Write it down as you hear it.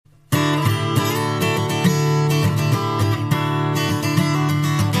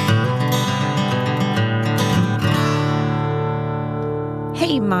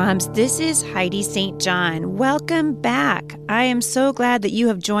Hey moms, this is Heidi St. John. Welcome back. I am so glad that you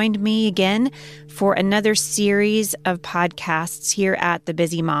have joined me again for another series of podcasts here at The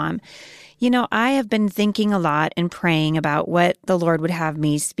Busy Mom. You know, I have been thinking a lot and praying about what the Lord would have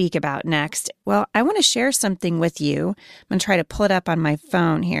me speak about next. Well, I want to share something with you. I'm going to try to pull it up on my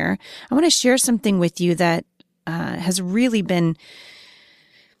phone here. I want to share something with you that has really been,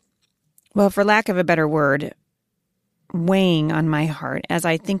 well, for lack of a better word, weighing on my heart as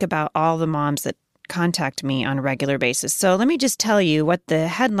I think about all the moms that contact me on a regular basis. So let me just tell you what the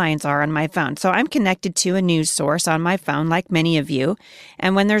headlines are on my phone. So I'm connected to a news source on my phone, like many of you.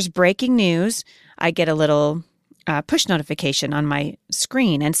 And when there's breaking news, I get a little push notification on my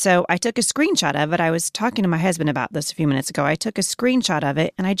screen. And so I took a screenshot of it. I was talking to my husband about this a few minutes ago. I took a screenshot of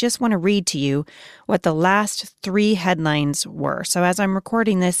it, and I just want to read to you what the last three headlines were. So as I'm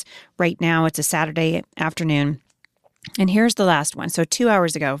recording this right now, it's a Saturday afternoon. And here's the last one. So 2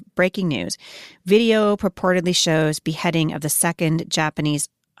 hours ago, breaking news. Video purportedly shows beheading of the second Japanese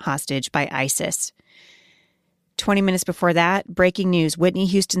hostage by ISIS. 20 minutes before that, breaking news. Whitney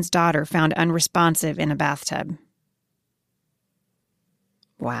Houston's daughter found unresponsive in a bathtub.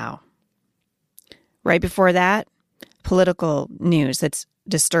 Wow. Right before that, political news that's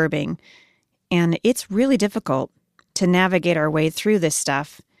disturbing. And it's really difficult to navigate our way through this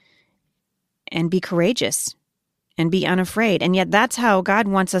stuff and be courageous and be unafraid. And yet that's how God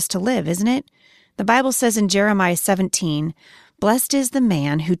wants us to live, isn't it? The Bible says in Jeremiah 17, "Blessed is the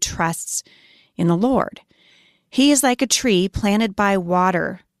man who trusts in the Lord. He is like a tree planted by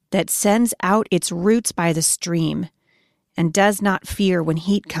water that sends out its roots by the stream and does not fear when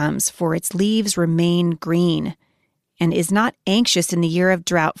heat comes, for its leaves remain green, and is not anxious in the year of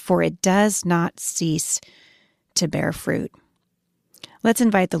drought, for it does not cease to bear fruit." Let's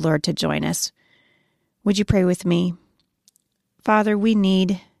invite the Lord to join us. Would you pray with me? Father, we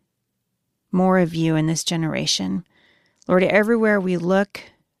need more of you in this generation. Lord, everywhere we look,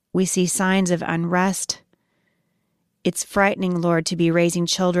 we see signs of unrest. It's frightening, Lord, to be raising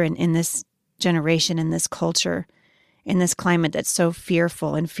children in this generation, in this culture, in this climate that's so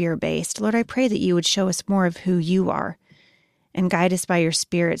fearful and fear-based. Lord, I pray that you would show us more of who you are and guide us by your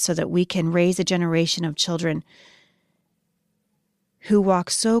Spirit so that we can raise a generation of children who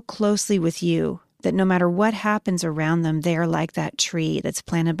walk so closely with you that no matter what happens around them, they are like that tree that's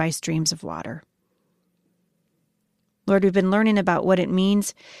planted by streams of water. Lord, we've been learning about what it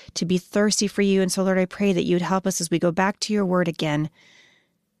means to be thirsty for you. And so, Lord, I pray that you would help us as we go back to your word again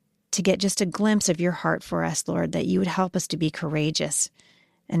to get just a glimpse of your heart for us, Lord, that you would help us to be courageous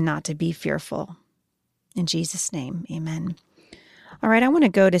and not to be fearful. In Jesus' name, amen. All right, I want to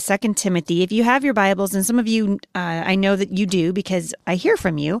go to 2 Timothy. If you have your Bibles, and some of you, I know that you do because I hear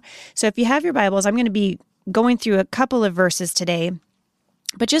from you. So if you have your Bibles, I'm going to be going through a couple of verses today,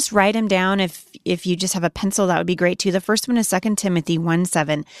 but just write them down. If you just have a pencil, that would be great too. The first one is 2 Timothy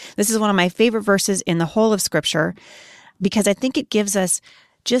 1:7. This is one of my favorite verses in the whole of Scripture because I think it gives us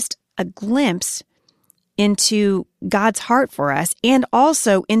just a glimpse into God's heart for us and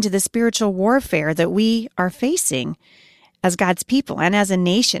also into the spiritual warfare that we are facing as God's people and as a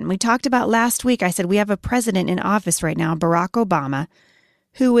nation. We talked about last week, I said we have a president in office right now, Barack Obama,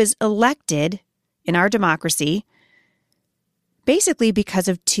 who was elected in our democracy basically because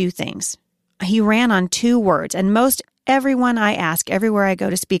of two things. He ran on two words, and most everyone I ask, everywhere I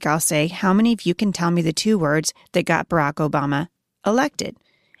go to speak, I'll say, how many of you can tell me the two words that got Barack Obama elected?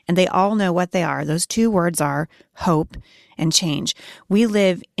 And they all know what they are. Those two words are hope and change. We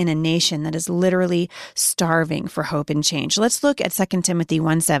live in a nation that is literally starving for hope and change. Let's look at 2 Timothy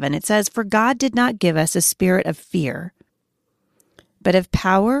 1:7. It says, "For God did not give us a spirit of fear, but of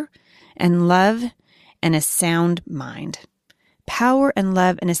power and love and a sound mind." Power and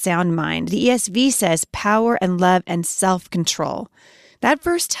love and a sound mind. The ESV says power and love and self-control. That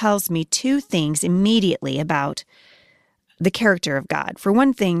verse tells me two things immediately about the character of God. For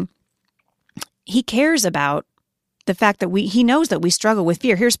one thing, he cares about the fact that he knows that we struggle with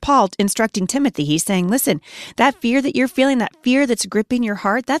fear. Here's Paul instructing Timothy. He's saying, listen, that fear that you're feeling, that fear that's gripping your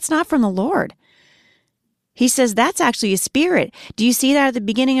heart, that's not from the Lord. He says that's actually a spirit. Do you see that at the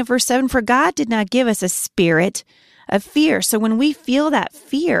beginning of verse 7? For God did not give us a spirit of fear. So when we feel that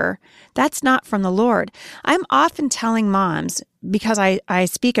fear, that's not from the Lord. I'm often telling moms, because I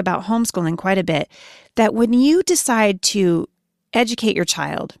speak about homeschooling quite a bit, that when you decide to educate your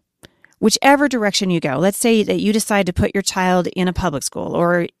child, whichever direction you go, let's say that you decide to put your child in a public school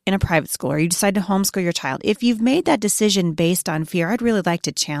or in a private school, or you decide to homeschool your child, if you've made that decision based on fear, I'd really like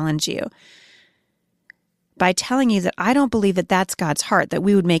to challenge you. by telling you that I don't believe that that's God's heart, that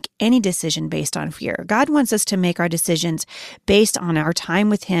we would make any decision based on fear. God wants us to make our decisions based on our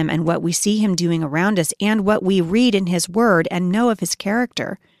time with Him and what we see Him doing around us and what we read in His Word and know of His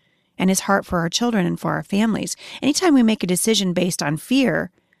character and His heart for our children and for our families. Anytime we make a decision based on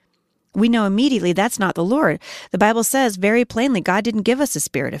fear, we know immediately that's not the Lord. The Bible says very plainly, God didn't give us a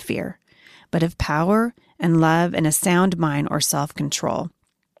spirit of fear, but of power and love and a sound mind or self-control.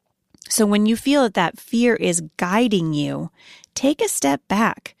 So when you feel that fear is guiding you, take a step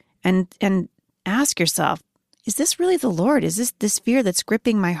back and ask yourself, is this really the Lord? Is this fear that's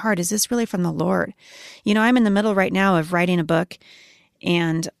gripping my heart? Is this really from the Lord? You know, I'm in the middle right now of writing a book,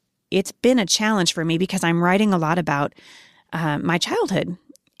 and it's been a challenge for me because I'm writing a lot about my childhood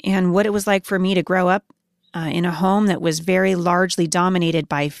and what it was like for me to grow up in a home that was very largely dominated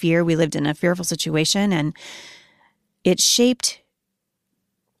by fear. We lived in a fearful situation, and it shaped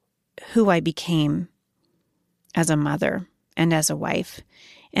who I became as a mother and as a wife.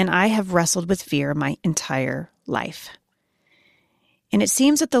 And I have wrestled with fear my entire life. And it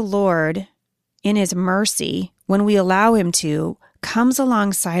seems that the Lord, in His mercy, when we allow Him to, comes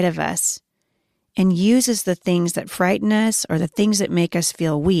alongside of us and uses the things that frighten us or the things that make us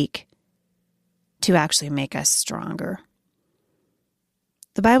feel weak to actually make us stronger.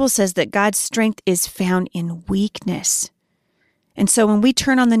 The Bible says that God's strength is found in weakness. And so when we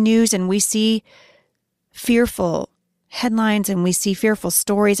turn on the news and we see fearful headlines and we see fearful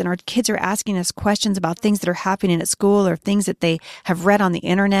stories and our kids are asking us questions about things that are happening at school or things that they have read on the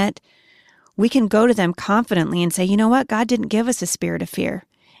internet, we can go to them confidently and say, you know what? God didn't give us a spirit of fear.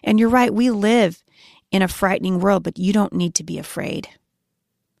 And you're right, we live in a frightening world, but you don't need to be afraid.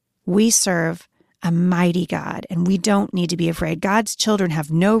 We serve a mighty God, and we don't need to be afraid. God's children have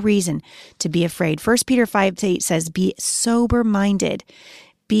no reason to be afraid. 1 Peter 5:8 says, be sober-minded,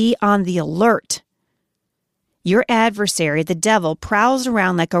 be on the alert. Your adversary, the devil, prowls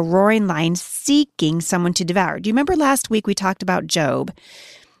around like a roaring lion seeking someone to devour. Do you remember last week we talked about Job?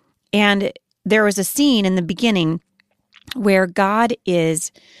 And there was a scene in the beginning where God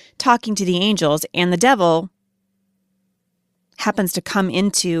is talking to the angels, and the devil happens to come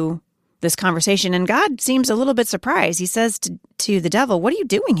into this conversation, and God seems a little bit surprised. He says to the devil, what are you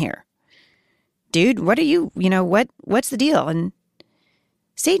doing here? Dude, what are you, what's the deal? And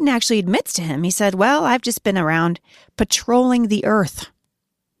Satan actually admits to him. He said, well, I've just been around patrolling the earth.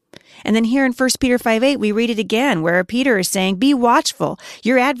 And then here in 1 Peter 5:8, we read it again, where Peter is saying, be watchful.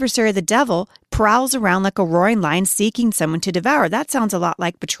 Your adversary, the devil, prowls around like a roaring lion seeking someone to devour. That sounds a lot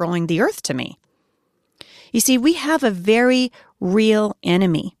like patrolling the earth to me. You see, we have a very real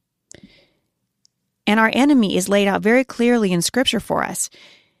enemy. And our enemy is laid out very clearly in Scripture for us.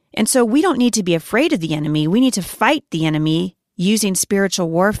 And so we don't need to be afraid of the enemy. We need to fight the enemy using spiritual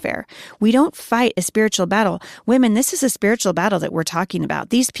warfare. We don't fight a spiritual battle. Women, this is a spiritual battle that we're talking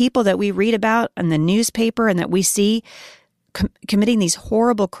about. These people that we read about in the newspaper and that we see committing these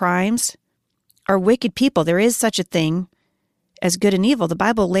horrible crimes are wicked people. There is such a thing as good and evil. The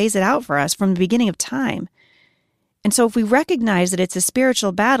Bible lays it out for us from the beginning of time. And so if we recognize that it's a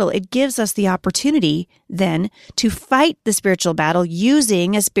spiritual battle, it gives us the opportunity then to fight the spiritual battle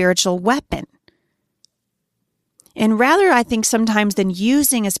using a spiritual weapon. And rather, I think sometimes than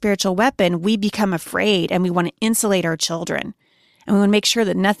using a spiritual weapon, we become afraid and we want to insulate our children. And we want to make sure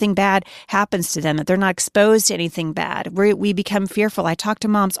that nothing bad happens to them, that they're not exposed to anything bad. We become fearful. I talk to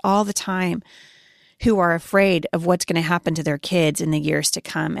moms all the time who are afraid of what's going to happen to their kids in the years to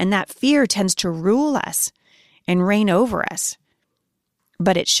come. And that fear tends to rule us and reign over us.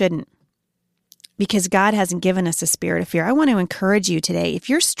 But it shouldn't, because God hasn't given us a spirit of fear. I want to encourage you today, if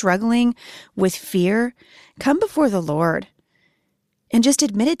you're struggling with fear, come before the Lord and just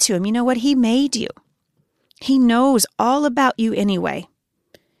admit it to Him. You know what? He made you. He knows all about you anyway.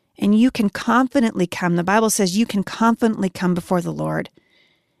 And you can confidently come. The Bible says you can confidently come before the Lord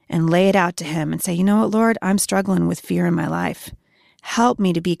and lay it out to Him and say, you know what, Lord, I'm struggling with fear in my life. Help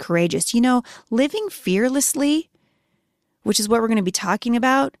me to be courageous. You know, living fearlessly, which is what we're going to be talking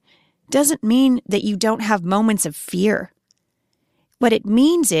about, doesn't mean that you don't have moments of fear. What it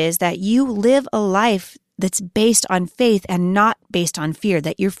means is that you live a life that's based on faith and not based on fear,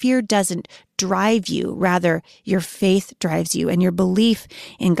 that your fear doesn't drive you. Rather, your faith drives you and your belief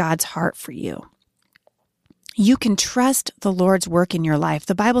in God's heart for you. You can trust the Lord's work in your life.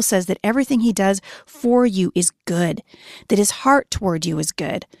 The Bible says that everything He does for you is good, that His heart toward you is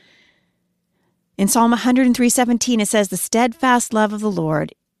good. In Psalm 103:17, it says, the steadfast love of the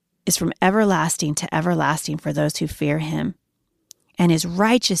Lord is from everlasting to everlasting for those who fear Him, and His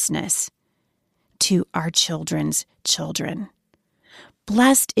righteousness to our children's children.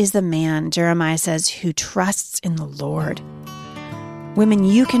 Blessed is the man, Jeremiah says, who trusts in the Lord. Women,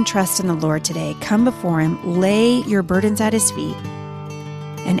 you can trust in the Lord today. Come before him, lay your burdens at his feet,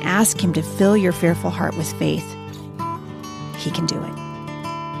 and ask him to fill your fearful heart with faith. He can do it.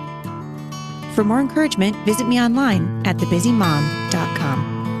 For more encouragement, visit me online at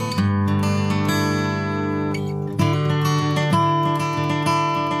thebusymom.com.